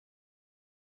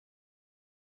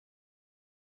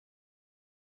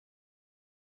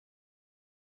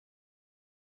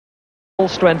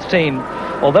full-strength team.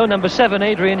 Although number 7,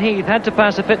 Adrian Heath, had to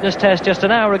pass a fitness test just an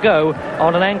hour ago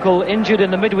on an ankle injured in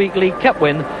the Midweek League Cup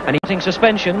win, and he's getting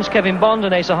suspensions, Kevin Bond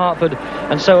and Asa Hartford,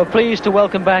 and so are pleased to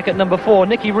welcome back at number 4,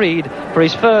 Nicky Reed, for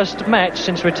his first match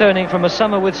since returning from a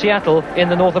summer with Seattle in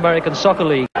the North American Soccer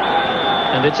League.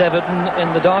 And it's Everton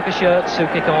in the darker shirts who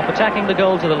kick off, attacking the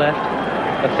goal to the left,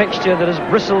 a fixture that has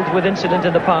bristled with incident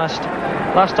in the past.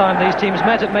 Last time these teams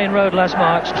met at Main Road last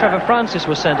March, Trevor Francis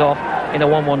was sent off in a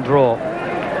 1-1 draw.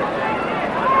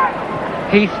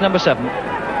 Heath, number 7.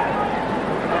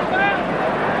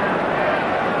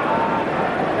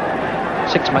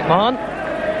 Six, Mahon.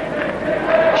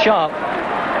 Sharp.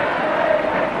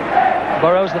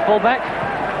 Burrows, the fullback.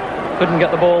 Couldn't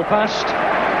get the ball past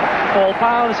Paul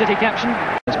Powell, the City captain.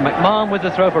 It's Mahon with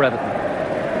the throw for Everton.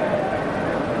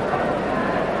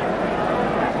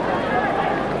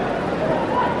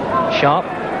 Sharp.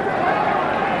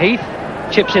 Heath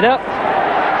chips it up.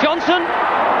 Johnson.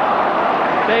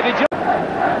 David Johnson.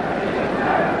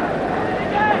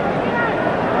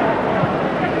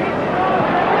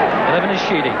 Is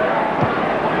Sheedy.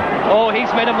 Oh, he's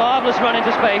made a marvellous run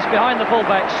into space behind the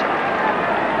fullbacks.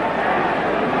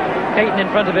 Caton in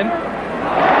front of him.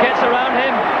 Gets around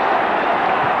him.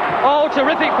 Oh,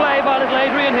 terrific play by little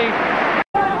Adrian Heath.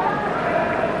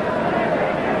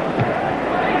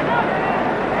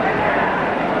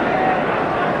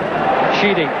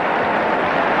 Sheedy.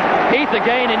 Heath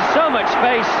again in so much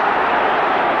space.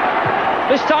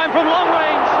 This time from long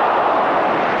range.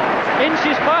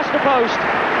 Inches past the post.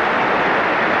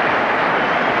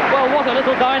 Well, what a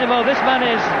little dynamo this man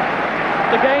is.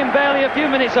 The game barely a few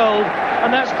minutes old,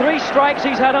 and that's 3 strikes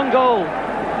he's had on goal.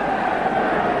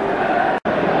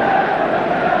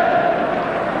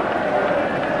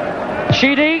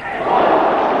 Sheedy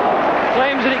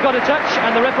claims that he got a touch,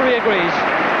 and the referee agrees.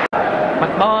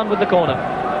 Mahon with the corner.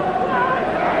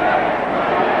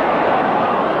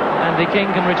 Andy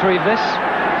King can retrieve this.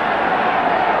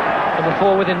 Number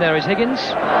 4 with him there is Higgins.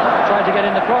 Tried to get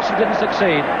in the cross and didn't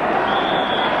succeed.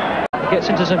 Gets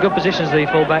into some good positions, the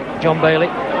fullback, John Bailey,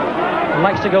 and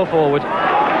likes to go forward,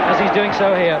 as he's doing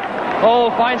so here.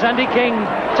 Oh, finds Andy King,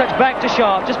 touch back to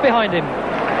Sharp, just behind him.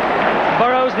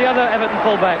 Burrows, the other Everton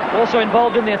fullback, also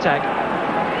involved in the attack.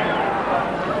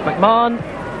 Mahon.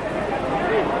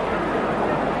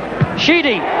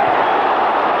 Sheedy.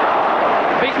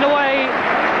 Beaten away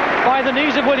by the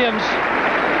knees of Williams.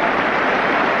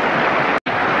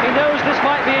 He knows this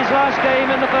might be his last game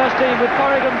in the first team, with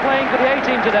Corrigan playing for the A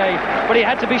team today, but he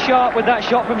had to be sharp with that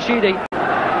shot from Sheedy.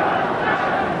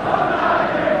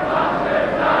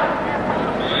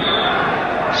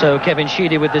 So Kevin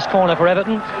Sheedy with this corner for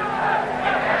Everton.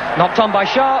 Knocked on by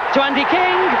Sharp to Andy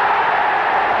King.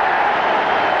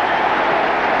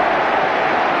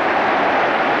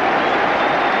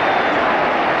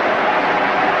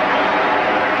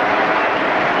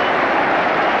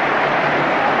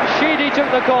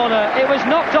 Took the corner. It was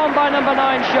knocked on by number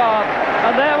 9 Sharp,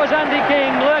 and there was Andy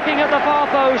King lurking at the far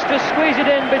post to squeeze it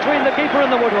in between the keeper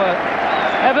and the woodwork.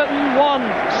 Everton 1,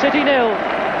 City 0.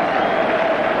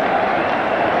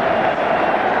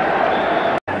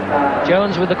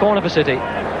 Jones with the corner for City.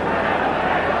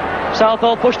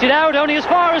 Southall pushed it out only as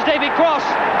far as David Cross,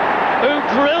 who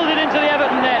drilled it into the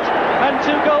Everton net, and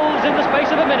 2 goals in the space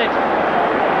of a minute.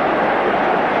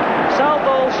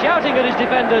 Southall shouting at his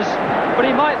defenders, but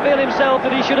he might feel himself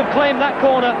that he should have claimed that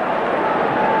corner.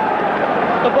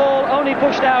 The ball only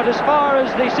pushed out as far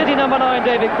as the City number 9,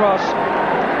 David Cross,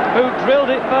 who drilled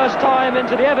it first time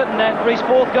into the Everton net for his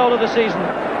 4th goal of the season,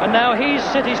 and now he's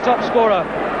City's top scorer.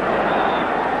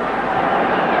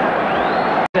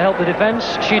 To help the defence,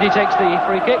 Sheedy takes the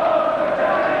free kick,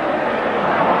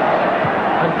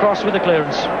 and Cross with the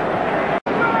clearance.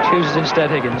 Chooses instead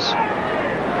Higgins.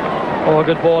 Oh, a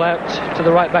good ball out to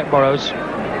the right back, Burrows.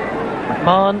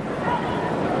 Mahon.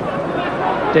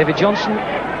 David Johnson.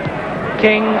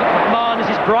 King. Mahon. This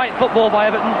is bright football by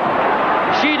Everton.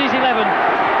 Sheedy's 11.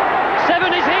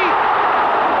 7 is Heath.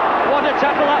 What a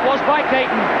tackle that was by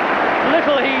Caton.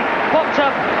 Little Heath popped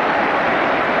up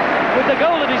with the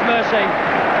goal at his mercy,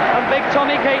 and big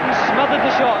Tommy Caton smothered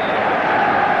the shot.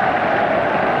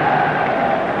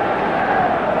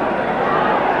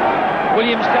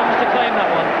 Williams comes to claim that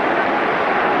one.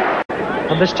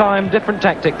 And this time, different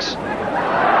tactics.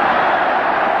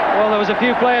 Well, there was a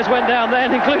few players went down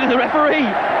then, including the referee.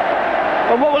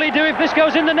 And what will he do if this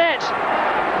goes in the net?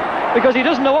 Because he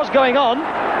doesn't know what's going on.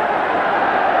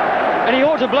 And he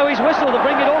ought to blow his whistle to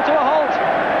bring it all to a halt.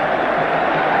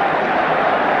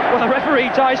 Well, the referee,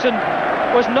 Tyson,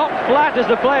 was knocked flat as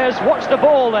the players watched the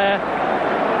ball there.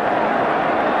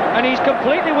 And he's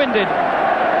completely winded.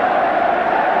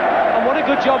 And what a a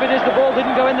good job it is the ball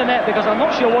didn't go in the net, because I'm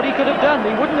not sure what he could have done.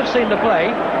 He wouldn't have seen the play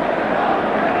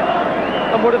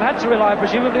and would have had to rely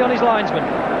presumably on his linesman.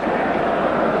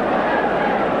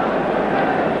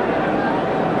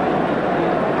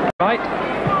 Right.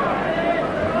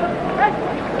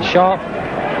 Sharp,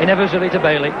 inevitably to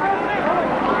Bailey.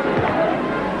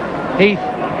 Heath,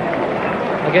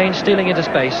 again stealing into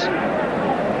space.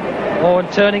 Oh,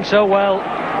 and turning so well.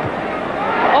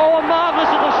 Oh, a marvellous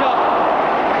little shot.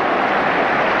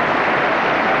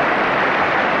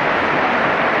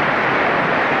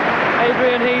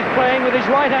 Adrian Heath playing with his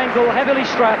right ankle heavily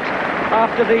strapped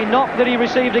after the knock that he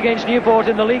received against Newport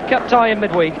in the League Cup tie in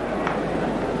midweek.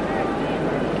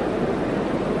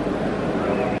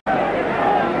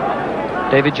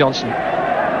 David Johnson.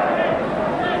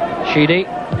 Sheedy.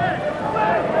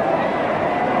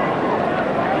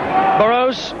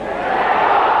 Burrows.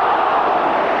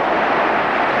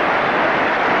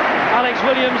 Alex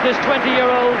Williams, this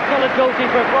 20-year-old coloured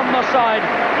goalkeeper from Moss Side,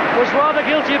 was rather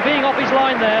guilty of being off his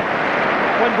line there.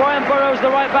 When Brian Burrows, the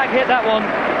right back, hit that one,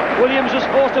 Williams was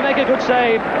forced to make a good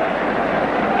save.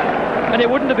 And it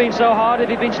wouldn't have been so hard if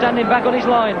he'd been standing back on his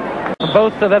line. And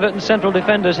both of Everton's central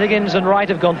defenders, Higgins and Wright,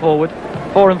 have gone forward.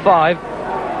 4 and 5.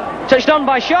 Touched on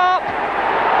by Sharp.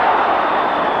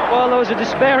 Well, there was a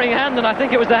despairing hand, and I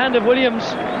think it was the hand of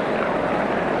Williams.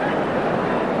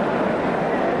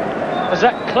 As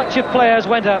that clutch of players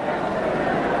went up,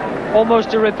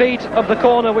 almost a repeat of the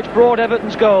corner which brought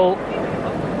Everton's goal. And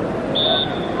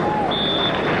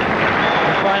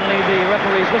finally the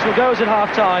referee's whistle goes at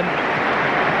half-time.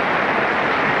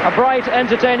 A bright,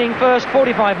 entertaining first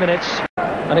 45 minutes.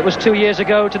 And it was 2 years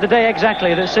ago to the day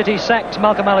exactly that City sacked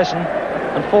Malcolm Allison,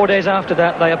 and 4 days after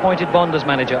that they appointed Bond as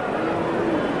manager.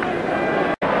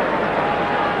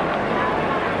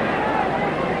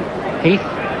 Heath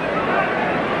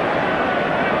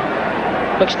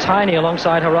looks tiny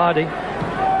alongside Haradi.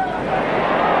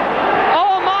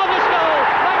 Oh, a marvellous goal!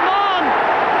 Mahon!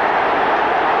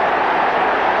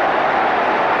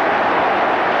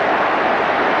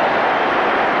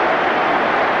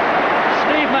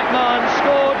 Steve McMahon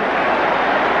scored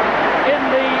in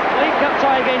the League Cup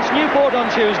tie against Newport on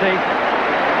Tuesday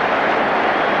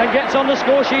and gets on the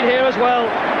score sheet here as well.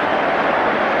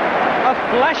 A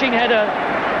flashing header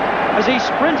as he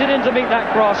sprinted in to meet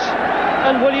that cross,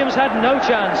 and Williams had no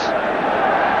chance.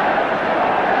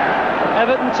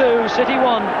 Everton 2, City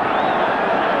 1.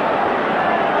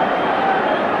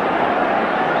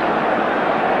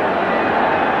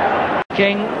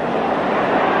 King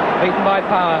beaten by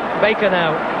Power. Baker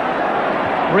now.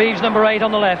 Reeves, number 8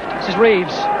 on the left. This is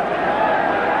Reeves.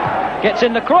 Gets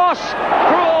in the cross.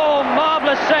 Oh,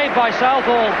 marvellous save by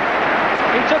Southall.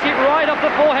 He took it right off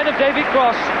the forehead of David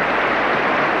Cross.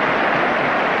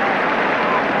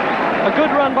 A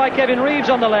good run by Kevin Reeves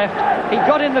on the left. He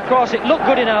got in the cross, it looked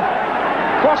good enough.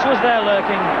 Cross was there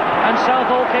lurking, and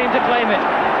Southall came to claim it.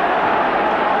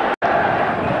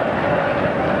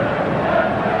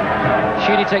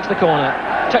 Sheedy takes the corner.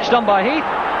 Touched on by Heath.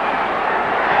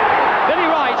 Billy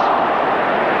Wright.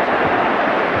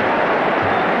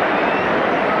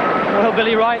 Well,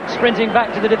 Billy Wright, sprinting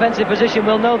back to the defensive position,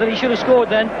 will know that he should have scored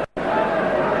then.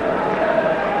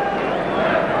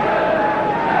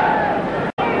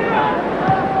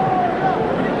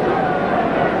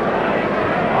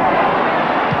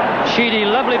 Sheedy,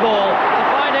 lovely ball to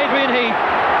find Adrian Heath.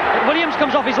 But Williams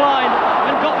comes off his line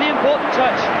and got the important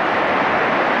touch.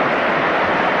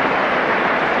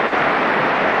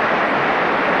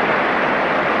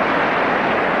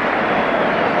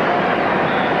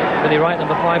 Billy Wright,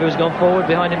 number 5, who's gone forward.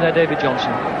 Behind him there, David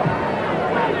Johnson.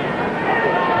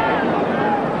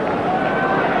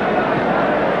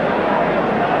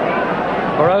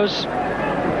 Burrows.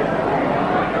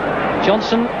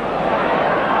 Johnson.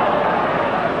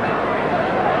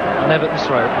 Everton's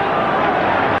throw.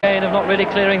 Again, of not really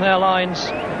clearing their lines.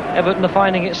 Everton are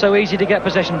finding it so easy to get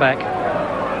possession back.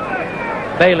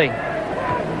 Bailey.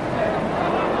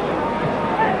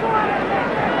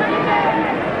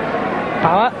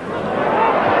 Power.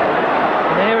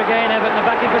 And here again, Everton are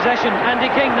back in possession. Andy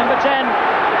King, number 10.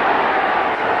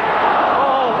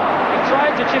 Oh, he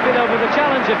tried to chip it over the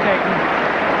challenge of Caton.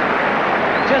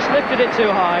 Just lifted it too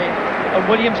high, and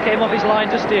Williams came off his line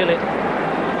to steal it.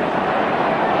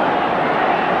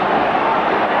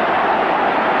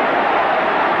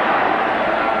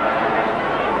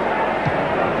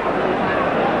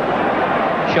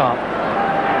 Sharp.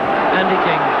 Andy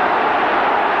King.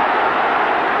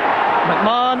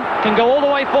 McMahon can go all the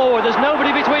way forward. There's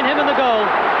nobody between him and the goal,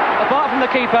 apart from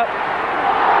the keeper.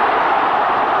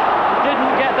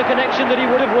 Didn't get the connection that he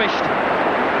would have wished.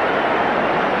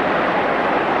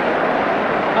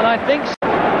 And I think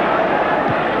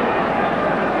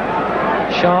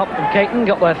Sharp and Caton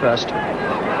got there first.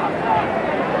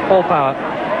 All power.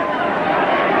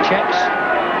 Checks.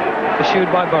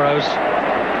 Pursued by Burrows.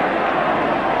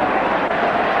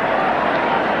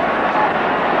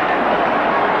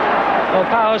 Well,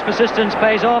 Power's persistence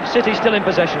pays off. City still in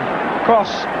possession.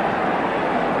 Cross.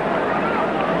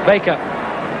 Baker.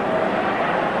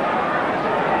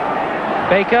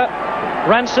 Baker.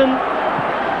 Ranson.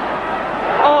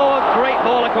 Oh, a great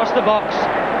ball across the box.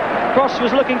 Cross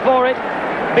was looking for it.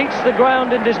 Beats the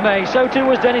ground in dismay. So too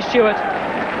was Dennis Stewart.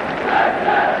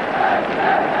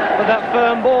 But that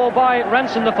firm ball by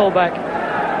Ranson, the fullback,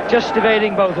 just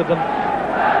evading both of them.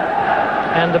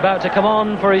 And about to come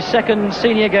on for his second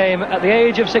senior game at the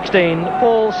age of 16,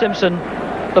 Paul Simpson,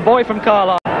 the boy from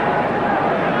Carlisle.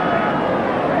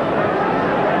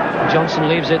 Johnson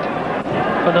leaves it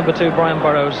for number 2, Brian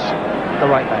Burrows, the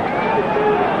right back.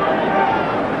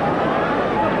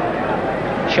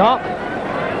 Sharp.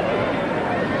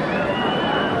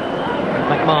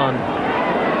 Mahon.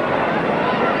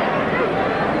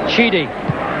 Sheedy.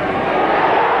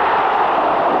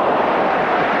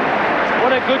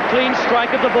 What a good clean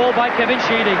strike of the ball by Kevin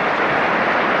Sheedy.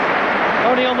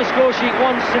 Only on the score sheet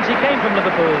once since he came from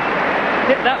Liverpool.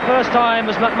 Hit that first time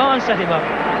as McMahon set him up,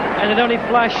 and it only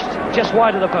flashed just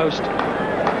wide of the post.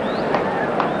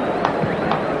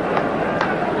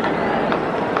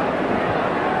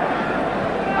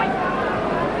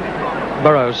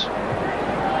 Burrows.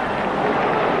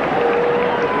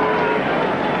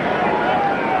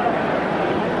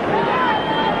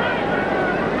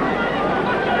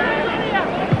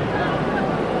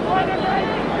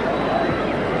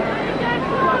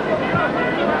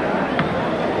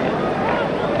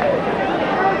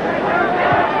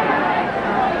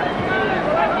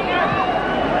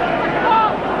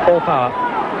 All power.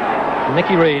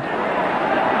 Nicky Reid.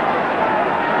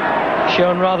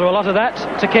 Shown rather a lot of that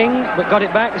to King, but got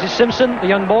it back. This is Simpson, the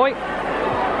young boy.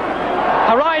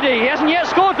 Haraidi, he hasn't yet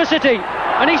scored for City,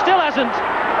 and he still hasn't.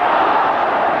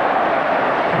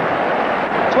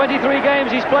 23 games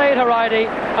he's played, Haraidi,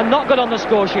 and not got on the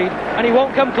score sheet, and he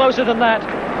won't come closer than that.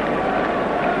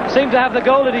 Seemed to have the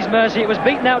goal at his mercy. It was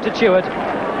beaten out to Stewart,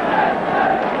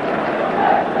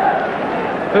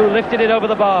 who lifted it over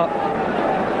the bar.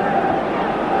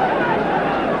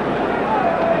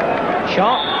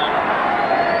 Sharp.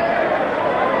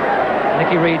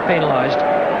 Nicky Reid penalised.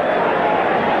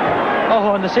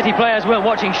 Oh, and the City players weren't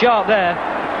watching Sharp there.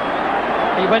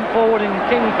 He went forward and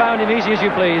King found him easy as you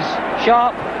please.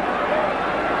 Sharp.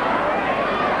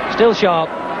 Still Sharp.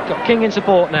 Got King in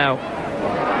support now.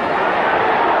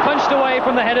 Punched away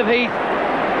from the head of Heath.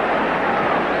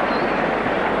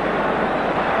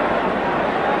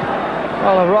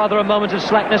 Well, rather a moment of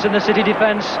slackness in the City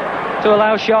defence to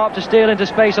allow Sharp to steal into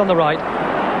space on the right.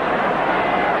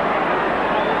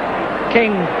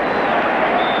 King,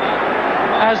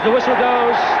 as the whistle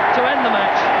goes to end the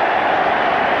match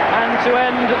and to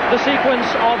end the sequence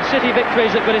of City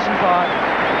victories at Goodison Park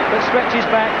that stretches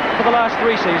back for the last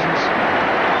 3 seasons.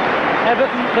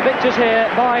 Everton, the victors here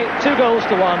by 2 goals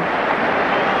to 1.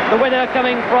 The winner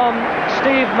coming from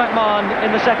Steve McMahon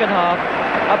in the second half.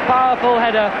 A powerful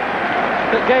header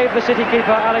that gave the City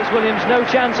keeper Alex Williams no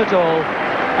chance at all.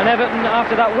 And Everton,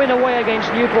 after that win away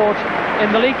against Newport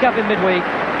in the League Cup in midweek,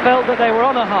 felt that they were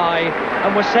on a high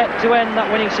and were set to end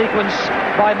that winning sequence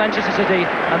by Manchester City,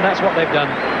 and that's what they've done.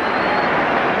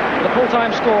 The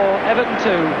full-time score, Everton 2,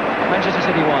 Manchester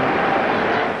City 1.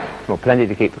 Well, plenty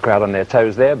to keep the crowd on their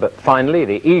toes there, but finally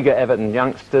the eager Everton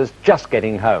youngsters just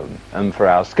getting home. And for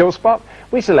our skill spot,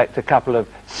 we select a couple of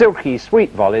silky sweet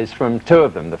volleys from 2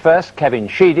 of them. The first, Kevin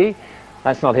Sheedy.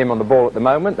 That's not him on the ball at the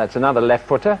moment, that's another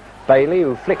left-footer. Bailey,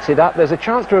 who flicks it up. There's a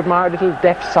chance to admire a little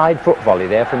deft side foot volley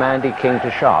there from Andy King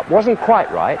to Sharp. Wasn't quite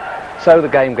right, so the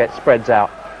game gets spreads out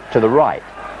to the right.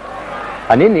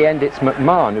 And in the end, it's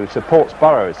McMahon who supports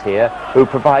Burrows here, who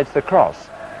provides the cross.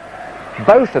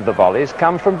 Both of the volleys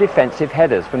come from defensive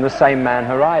headers from the same man,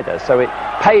 Haraida, so it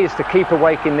pays to keep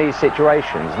awake in these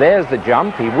situations. There's the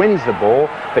jump, he wins the ball,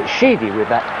 but Sheedy with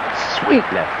that sweet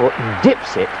left foot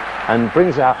dips it and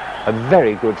brings out a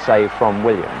very good save from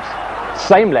Williams.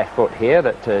 Same left foot here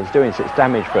that is doing such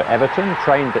damage for Everton,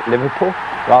 trained at Liverpool,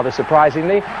 rather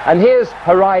surprisingly. And here's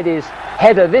Haraidi's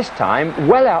header this time,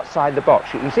 well outside the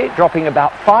box. You can see it dropping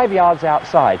about 5 yards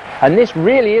outside. And this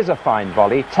really is a fine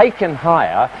volley, taken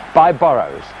higher by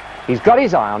Burrows. He's got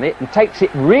his eye on it and takes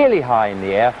it really high in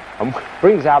the air and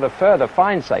brings out a further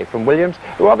fine save from Williams,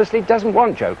 who obviously doesn't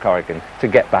want Joe Corrigan to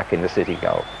get back in the City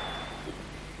goal.